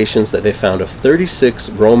excavations that they found of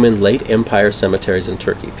 36 Roman late empire cemeteries in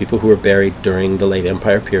Turkey, people who were buried during the late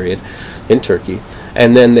empire period in Turkey.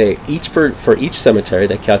 And then they for each cemetery,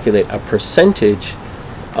 they calculate a percentage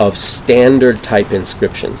of standard type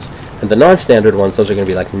inscriptions. And the non-standard ones, those are going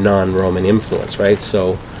to be like non-Roman influence, right?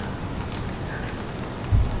 So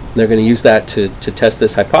they're going to use that to test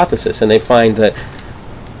this hypothesis. And they find that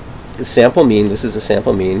the sample mean, this is a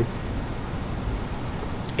sample mean,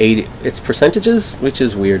 it's percentages, which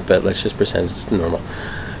is weird, but let's just percentage, it's normal.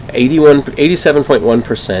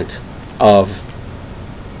 87.1% of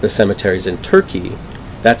the cemeteries in Turkey,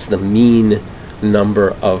 that's the mean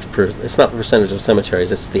number of, it's not the percentage of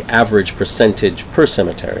cemeteries, it's the average percentage per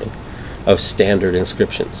cemetery of standard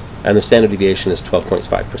inscriptions. And the standard deviation is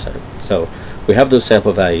 12.5%. So we have those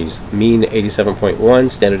sample values, mean 87.1,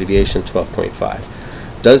 standard deviation 12.5.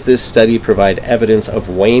 Does this study provide evidence of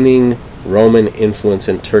waning Roman influence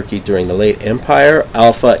in Turkey during the late empire?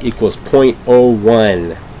 Alpha equals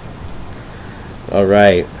 0.01. All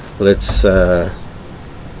right, let's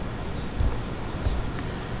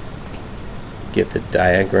get the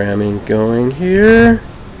diagramming going here.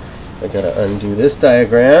 I gotta undo this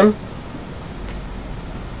diagram.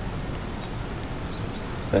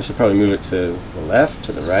 I should probably move it to the left,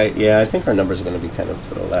 to the right. Yeah, I think our numbers are going to be kind of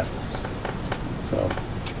to the left. So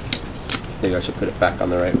maybe I should put it back on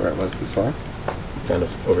the right where it was before. Kind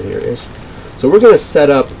of over here-ish. So we're going to set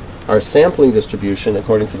up our sampling distribution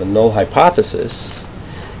according to the null hypothesis.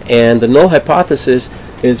 And the null hypothesis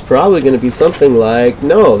is probably going to be something like,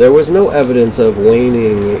 no, there was no evidence of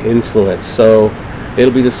waning influence. So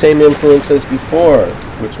it'll be the same influence as before,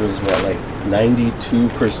 which was what, like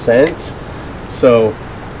 92%. So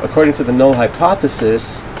according to the null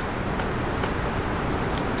hypothesis,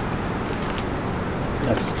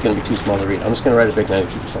 that's going to be too small to read. I'm just going to write a big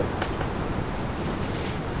 92%.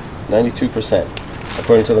 92%,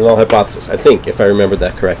 according to the null hypothesis, I think, if I remembered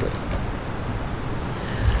that correctly.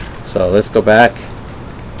 So let's go back.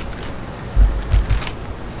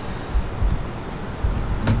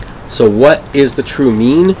 So what is the true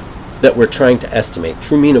mean that we're trying to estimate?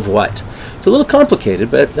 True mean of what? It's a little complicated,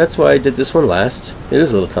 but that's why I did this one last. It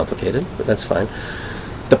is a little complicated, but that's fine.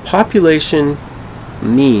 The population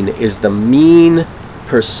mean is the mean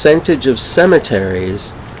percentage of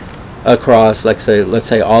cemeteries across, let's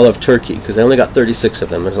say all of Turkey, because they only got 36 of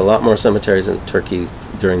them. There's a lot more cemeteries in Turkey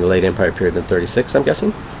during the late empire period than 36, I'm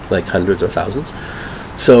guessing, like hundreds or thousands.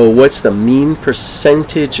 So what's the mean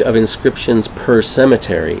percentage of inscriptions per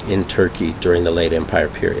cemetery in Turkey during the late empire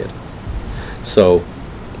period? So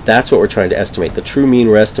that's what we're trying to estimate. The true mean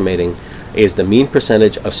we're estimating is the mean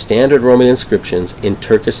percentage of standard Roman inscriptions in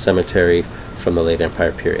Turkish cemetery from the late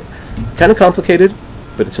empire period. Kind of complicated,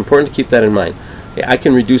 but it's important to keep that in mind. I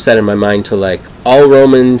can reduce that in my mind to like all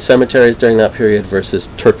Roman cemeteries during that period versus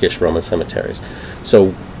Turkish Roman cemeteries.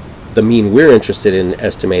 So the mean we're interested in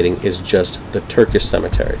estimating is just the Turkish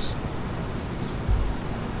cemeteries.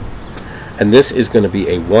 And this is going to be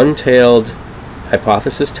a one-tailed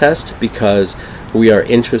hypothesis test because we are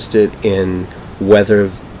interested in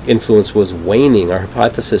whether influence was waning. Our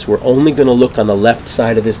hypothesis, we're only going to look on the left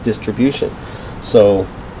side of this distribution. So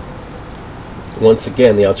once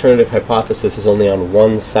again, the alternative hypothesis is only on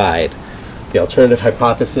one side. The alternative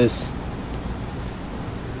hypothesis,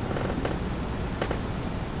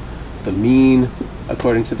 the mean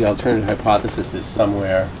according to the alternative hypothesis is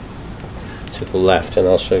somewhere to the left, and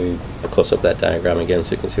I'll show you a close-up of that diagram again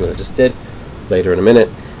so you can see what I just did later in a minute.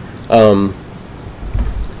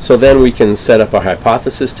 So then we can set up our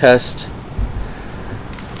hypothesis test.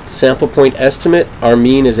 Sample point estimate, our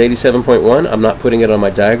mean is 87.1. I'm not putting it on my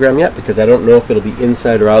diagram yet because I don't know if it'll be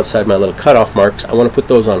inside or outside my little cutoff marks. I want to put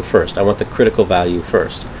those on first. I want the critical value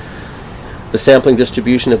first. The sampling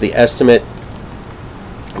distribution of the estimate,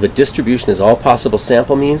 the distribution is all possible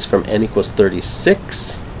sample means from n equals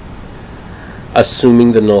 36,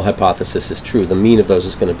 assuming the null hypothesis is true. The mean of those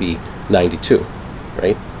is going to be 92,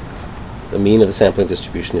 right? The mean of the sampling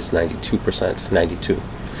distribution is 92%, 92.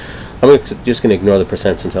 I'm just going to ignore the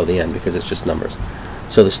percents until the end because it's just numbers.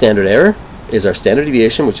 So the standard error is our standard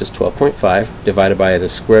deviation, which is 12.5, divided by the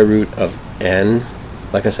square root of n.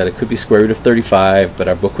 Like I said, it could be square root of 35, but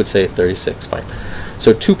our book would say 36, fine.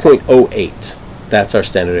 So 2.08, that's our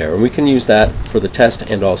standard error. And we can use that for the test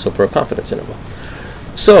and also for a confidence interval.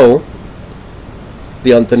 So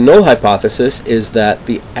the null hypothesis is that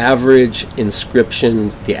the average inscription,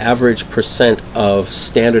 the average percent of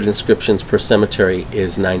standard inscriptions per cemetery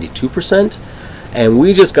is 92%, and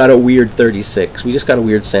we just got a weird 36. We just got a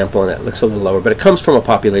weird sample, and it looks a little lower, but it comes from a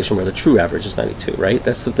population where the true average is 92, right?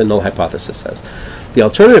 That's what the null hypothesis says. The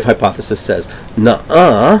alternative hypothesis says,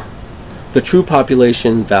 nuh-uh, the true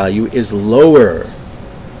population value is lower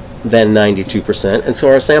than 92%, and so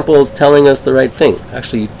our sample is telling us the right thing.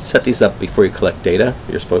 Actually, you set these up before you collect data.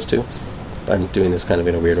 You're supposed to. I'm doing this kind of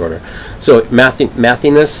in a weird order. So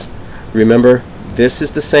mathiness, remember, this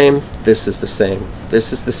is the same, this is the same,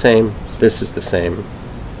 this is the same, this is the same.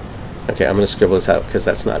 Okay, I'm going to scribble this out because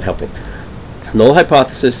that's not helping. Null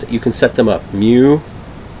hypothesis, you can set them up. Mu,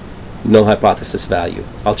 null hypothesis value.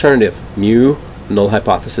 Alternative, mu, null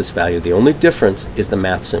hypothesis value. The only difference is the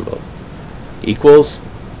math symbol. Equals,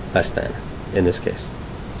 less than, in this case.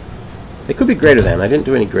 It could be greater than. I didn't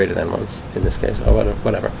do any greater than ones in this case. Oh,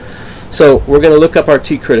 whatever. So we're going to look up our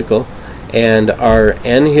T critical, and our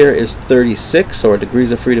n here is 36, so our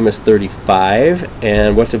degrees of freedom is 35.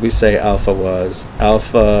 And what did we say alpha was?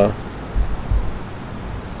 Alpha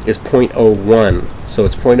is 0.01, so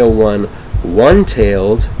it's 0.01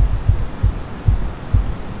 one-tailed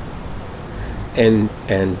and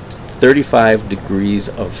 35 degrees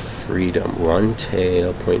of freedom. One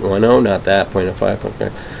tail, 0.10, not that,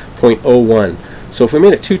 0.05, 0.01. So if we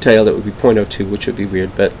made it two-tailed, it would be 0.02, which would be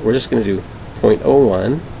weird, but we're just going to do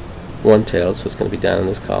 0.01, one-tailed, so it's going to be down in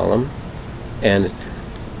this column, and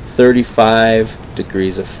 35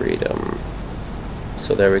 degrees of freedom.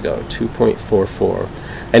 So there we go, 2.44.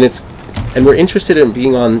 And we're interested in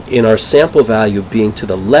being in our sample value being to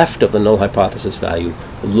the left of the null hypothesis value,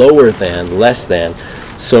 lower than, less than.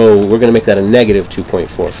 So we're going to make that a negative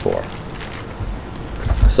 2.44.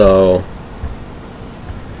 So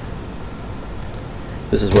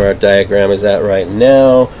this is where our diagram is at right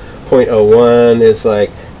now. 0.01 is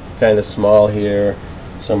like kind of small here,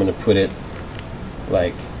 so I'm going to put it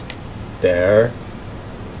like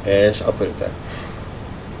there-ish. I'll put it there.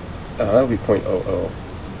 That would be 0.00.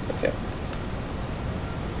 Okay.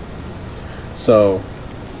 So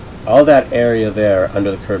all that area there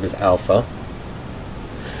under the curve is alpha,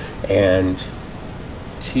 and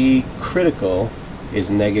T critical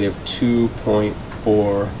is negative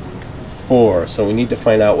 2.44. So we need to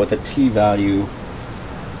find out what the T value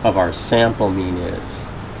of our sample mean is.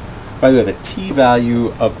 By the way, the T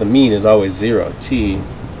value of the mean is always 0. T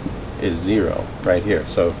is 0 right here.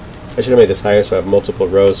 So I should have made this higher so I have multiple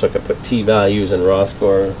rows so I could put T values and raw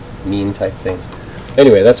score, mean type things.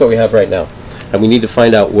 Anyway, that's what we have right now. And we need to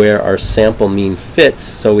find out where our sample mean fits,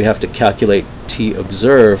 so we have to calculate T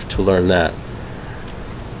observed to learn that.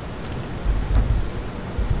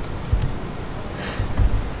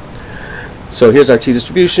 So here's our T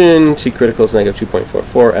distribution. T critical is negative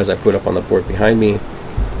 2.44, as I put up on the board behind me.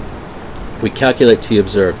 We calculate T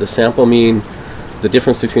observed. The sample mean, the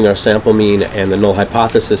difference between our sample mean and the null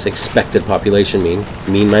hypothesis expected population mean,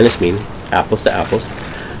 mean minus mean, apples to apples,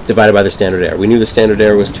 divided by the standard error. We knew the standard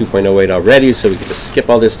error was 2.08 already, so we could just skip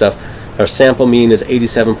all this stuff. Our sample mean is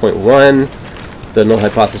 87.1. The null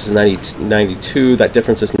hypothesis is 92. That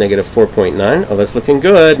difference is negative 4.9. Oh, that's looking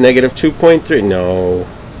good. Negative 2.3. No.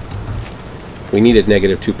 We needed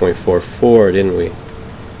negative 2.44, didn't we?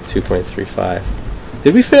 2.35.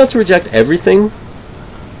 Did we fail to reject everything?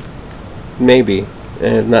 Maybe.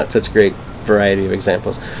 Not such great variety of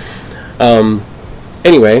examples.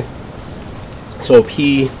 Anyway, so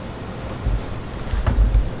P,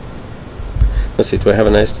 let's see, do I have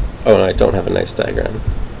a nice, oh no, I don't have a nice diagram.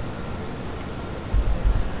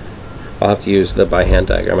 I'll have to use the by hand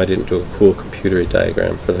diagram. I didn't do a cool computery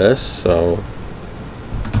diagram for this, so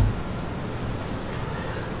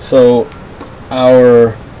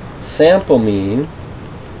our sample mean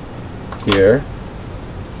here,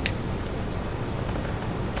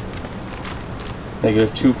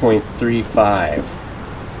 negative 2.35.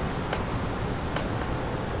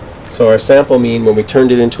 So our sample mean, when we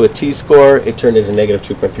turned it into a t-score, it turned into negative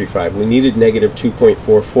 2.35. We needed negative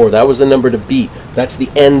 2.44. That was the number to beat. That's the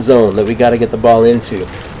end zone that we got to get the ball into.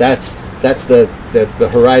 That's the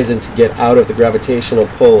horizon to get out of the gravitational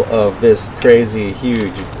pull of this crazy,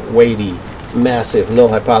 huge, weighty, massive null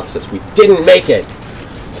hypothesis. We didn't make it.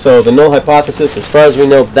 So the null hypothesis, as far as we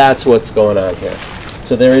know, that's what's going on here.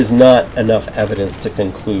 So there is not enough evidence to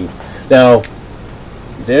conclude. Now,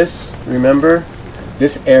 this, remember,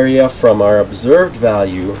 this area from our observed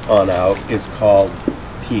value on out is called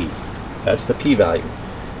P. That's the P value.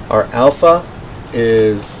 Our alpha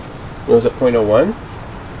is, what was it, 0.01?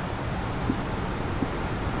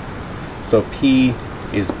 So P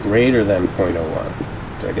is greater than 0.01.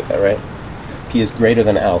 Did I get that right? P is greater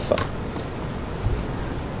than alpha.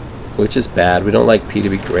 Which is bad. We don't like P to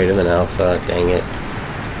be greater than alpha. Dang it.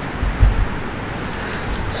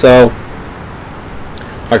 So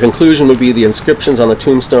our conclusion would be the inscriptions on the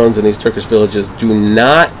tombstones in these Turkish villages do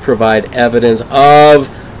not provide evidence of,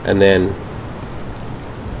 and then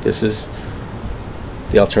this is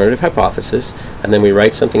the alternative hypothesis, and then we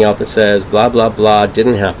write something out that says blah blah blah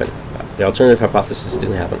didn't happen. The alternative hypothesis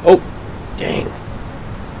didn't happen. Oh, dang.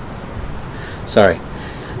 Sorry.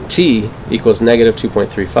 T equals negative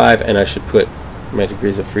 2.35, and I should put my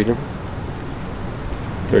degrees of freedom.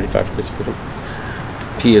 35 degrees of freedom.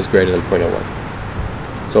 P is greater than 0.01.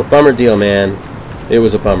 So bummer deal, man. It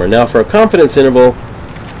was a bummer. Now for a confidence interval,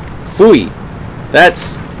 phooey.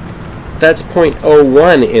 That's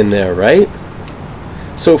 0.01 in there, right?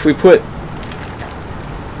 So if we put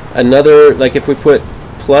another, like if we put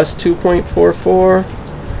plus 2.44,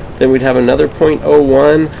 then we'd have another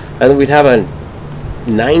 0.01, and then we'd have a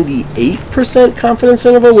 98% confidence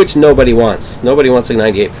interval, which nobody wants. Nobody wants a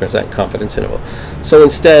 98% confidence interval. So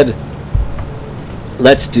instead,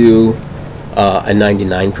 let's do a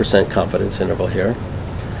 99% confidence interval here.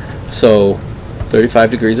 So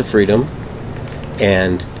 35 degrees of freedom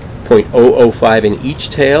and 0.005 in each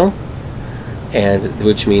tail, and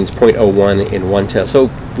which means 0.01 in one tail. So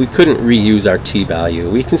we couldn't reuse our t-value.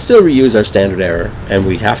 We can still reuse our standard error, and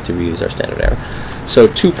we have to reuse our standard error. So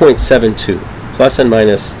 2.72, plus and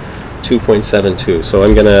minus 2.72. So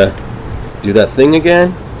I'm going to do that thing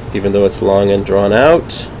again, even though it's long and drawn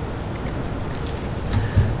out.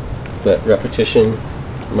 But repetition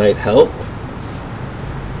might help.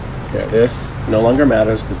 Here, this no longer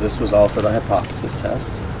matters because this was all for the hypothesis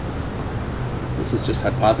test. This is just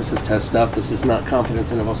hypothesis test stuff. This is not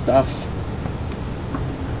confidence interval stuff.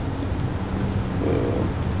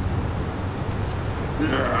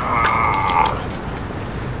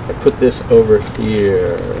 I put this over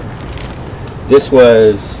here. This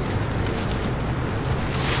was...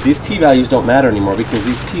 These t-values don't matter anymore because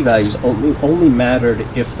these t-values only mattered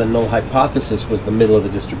if the null hypothesis was the middle of the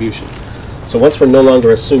distribution. So once we're no longer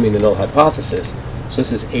assuming the null hypothesis, so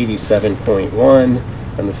this is 87.1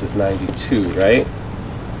 and this is 92, right?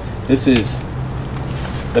 This is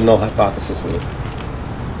the null hypothesis mean.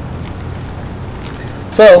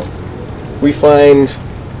 So we find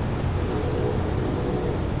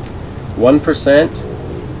 1%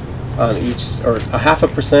 on each, or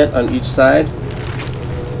 0.5% on each side.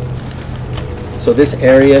 So this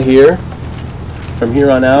area here, from here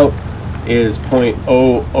on out, is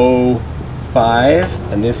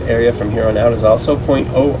 0.005, and this area from here on out is also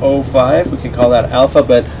 0.005. We could call that alpha,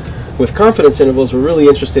 but with confidence intervals, we're really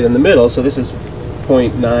interested in the middle, so this is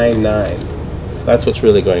 0.99. That's what's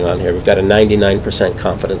really going on here. We've got a 99%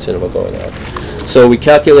 confidence interval going on. So we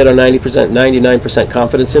calculate our 99%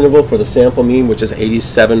 confidence interval for the sample mean, which is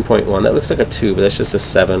 87.1. That looks like a 2, but that's just a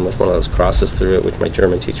 7 with one of those crosses through it, which my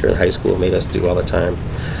German teacher in high school made us do all the time.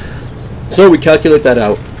 So we calculate that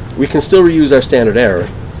out. We can still reuse our standard error,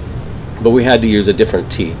 but we had to use a different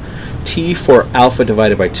t. T for alpha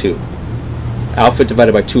divided by 2. Alpha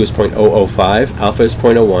divided by 2 is 0.005. Alpha is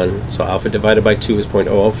 0.01, so alpha divided by 2 is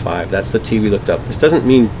 0.005. That's the t we looked up. This doesn't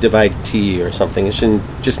mean divide t or something. It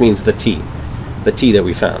just means the t that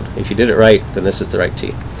we found. If you did it right, then this is the right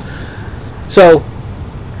t. So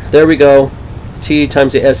there we go. T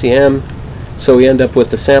times the SEM. So we end up with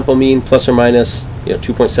the sample mean plus or minus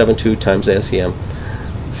 2.72 times the SEM.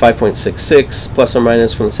 5.66 plus or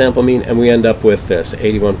minus from the sample mean, and we end up with this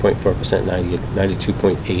 81.4%,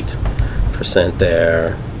 92.8%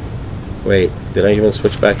 there. Wait, did I even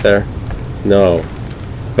switch back there? No.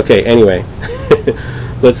 Okay, anyway,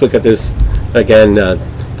 let's look at this again.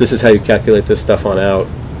 This is how you calculate this stuff on out.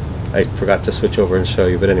 I forgot to switch over and show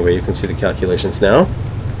you, but anyway, you can see the calculations now.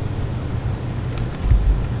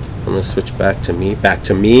 I'm going to switch back to me, back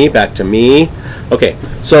to me, back to me. Okay,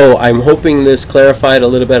 so I'm hoping this clarified a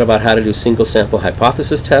little bit about how to do single sample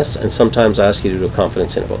hypothesis tests, and sometimes I ask you to do a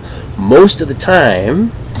confidence interval. Most of the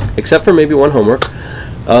time, except for maybe one homework,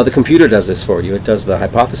 the computer does this for you. It does the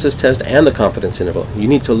hypothesis test and the confidence interval. You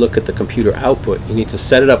need to look at the computer output. You need to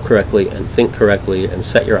set it up correctly and think correctly and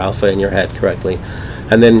set your alpha in your head correctly.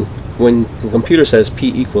 And then when the computer says P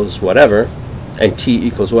equals whatever and T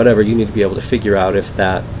equals whatever, you need to be able to figure out if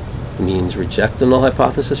that means reject the null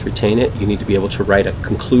hypothesis, retain it. You need to be able to write a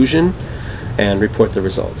conclusion and report the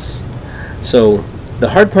results. So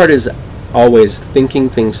the hard part is always thinking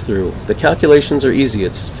things through. The calculations are easy.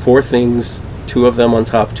 It's 4 things, 2 of them on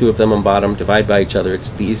top, 2 of them on bottom, divide by each other.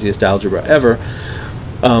 It's the easiest algebra ever.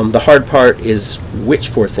 The hard part is which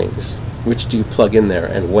 4 things. Which do you plug in there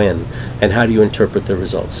and when? And how do you interpret the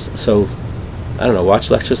results? So, I don't know, watch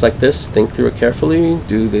lectures like this, think through it carefully,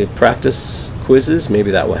 do the practice quizzes,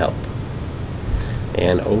 maybe that will help.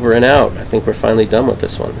 And over and out. I think we're finally done with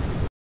this one.